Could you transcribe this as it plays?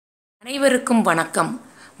அனைவருக்கும் வணக்கம்.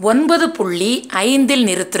 9.5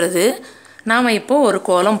 நிறுத்துறது. நாம் இப்போ ஒரு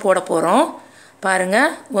கோலம் போட போகிறோம்.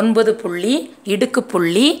 பாருங்கள், 9 புள்ளி, இடுக்கு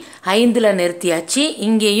புள்ளி 5ல் நிறுத்தியாச்சு,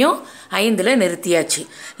 இங்கேயும் 5ல் நிறுத்தியாச்சு.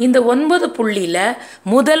 இந்த 9 புள்ளியில்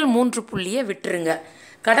முதல் 3 புள்ளியை விட்டுருங்க,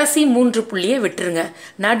 கடைசி 3 புள்ளியை விட்டுருங்க.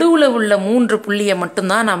 நடுவில் உள்ள 3 புள்ளியை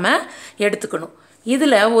மட்டும்தான் நம்ம எடுத்துக்கணும்.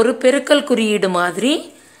 இதில் ஒரு பெருக்கல் குறியீடு மாதிரி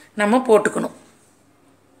நம்ம போட்டுக்கணும்.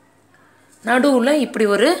 நடுவில் இப்படி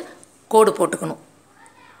ஒரு கோடு போட்டுக்கணும்.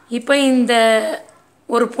 இப்போ இந்த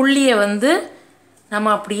ஒரு புள்ளியை நம்ம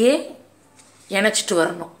அப்படியே இணைச்சிட்டு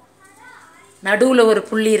வரணும். நடுவில் ஒரு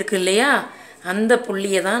புள்ளி இருக்குது இல்லையா, அந்த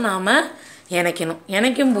புள்ளியை தான் நாம் இணைக்கணும்.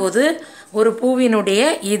 இணைக்கும்போது ஒரு பூவினுடைய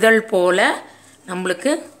இதழ் போல்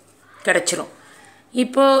நம்மளுக்கு கிடச்சிரும்.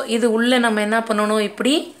 இப்போது இது உள்ளே நம்ம என்ன பண்ணணும்,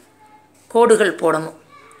 இப்படி கோடுகள் போடணும்.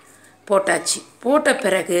 போட்டாச்சு. போட்ட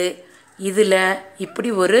பிறகு இதில்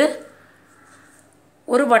இப்படி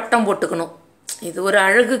ஒரு வட்டம் போட்டுக்கணும். இது ஒரு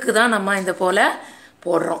அழகுக்கு தான் நம்ம இந்த போல்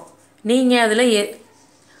போடுறோம். நீங்கள் அதில்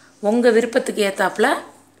உங்கள் விருப்பத்துக்கு ஏற்றாப்புல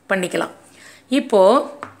பண்ணிக்கலாம். இப்போது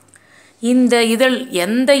இந்த இதழ்,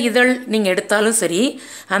 எந்த இதழ் நீங்கள் எடுத்தாலும் சரி,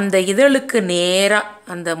 அந்த இதழுக்கு நேராக,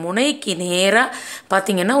 அந்த முனைக்கு நேராக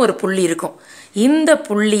பார்த்திங்கன்னா ஒரு புள்ளி இருக்கும். இந்த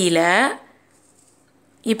புள்ளியில்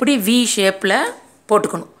இப்படி வி ஷேப்பில்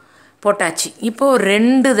போட்டுக்கணும். போட்டாச்சு. இப்போது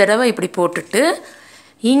 2 தடவை இப்படி போட்டுட்டு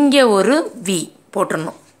இங்கே ஒரு வி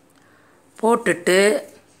போட்டுடணும். போட்டுட்டு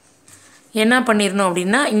என்ன பண்ணிடணும்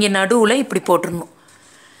அப்படின்னா, இங்கே நடுவில் இப்படி போட்டுடணும்.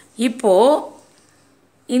 இப்போது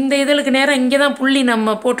இந்த இதழுக்கு நேரம் இங்கே தான் புள்ளி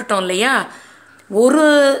நம்ம போட்டுட்டோம் இல்லையா, ஒரு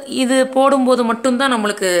இது போடும்போது மட்டும்தான்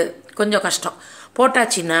நம்மளுக்கு கொஞ்சம் கஷ்டம்.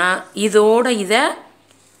 போட்டாச்சுன்னா இதோடு இதை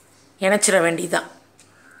இணைச்சிட வேண்டியதுதான்.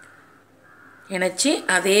 இணைச்சி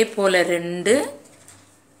அதே போல் 2,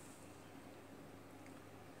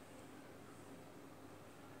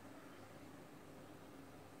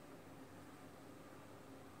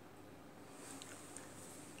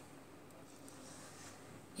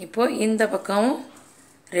 இப்போ இந்த பக்கம்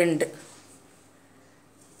 2,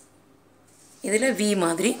 இதில் வி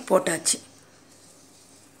மாதிரி போட்டாச்சு.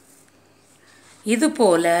 இது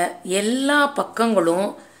போல் எல்லா பக்கங்களும்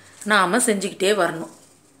நாம் செஞ்சுக்கிட்டே வரணும்.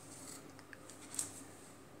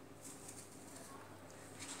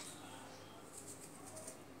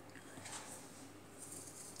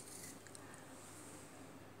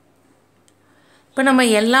 இப்போ நம்ம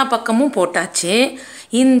எல்லா பக்கமும் போட்டாச்சு.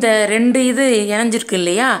 இந்த 2 இது இணைஞ்சிருக்கு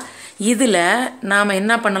இல்லையா, இதில் நாம்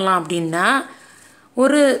என்ன பண்ணலாம் அப்படின்னா,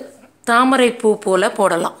 ஒரு தாமரை பூ போல்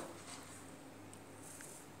போடலாம்.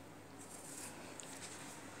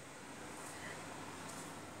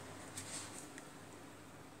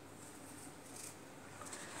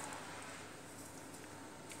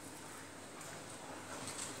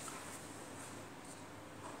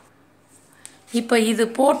 இப்போ இது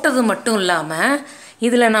போட்டது மட்டும் இல்லாமல்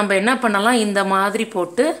இதில் நம்ம என்ன பண்ணலாம், இந்த மாதிரி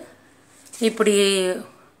போட்டு இப்படி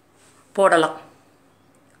போடலாம்.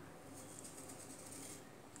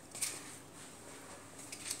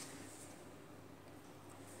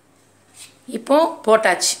 இப்போ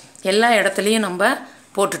போட்டாச்சு, எல்லா இடத்துலையும் நம்ம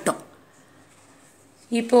போட்டுட்டோம்.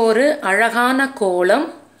 இப்போ ஒரு அழகான கோலம்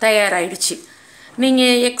தயாராகிடுச்சு.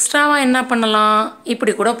 நீங்கள் எக்ஸ்ட்ராவாக என்ன பண்ணலாம்,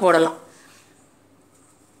 இப்படி கூட போடலாம்.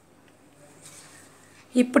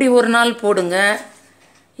 இப்படி ஒரு நாள் போடுங்க,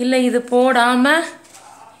 இல்லை இது போடாமல்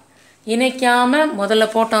இணைக்காமல் முதல்ல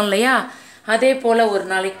போட்டோம் இல்லையா, அதே போல் ஒரு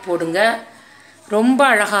நாளைக்கு போடுங்க. ரொம்ப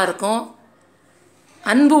அழகாக இருக்கும்.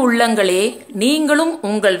 அன்பு உள்ளங்களே, நீங்களும்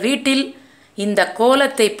உங்கள் வீட்டில் இந்த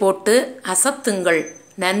கோலத்தை போட்டு அசத்துங்கள்.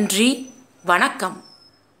 நன்றி, வணக்கம்.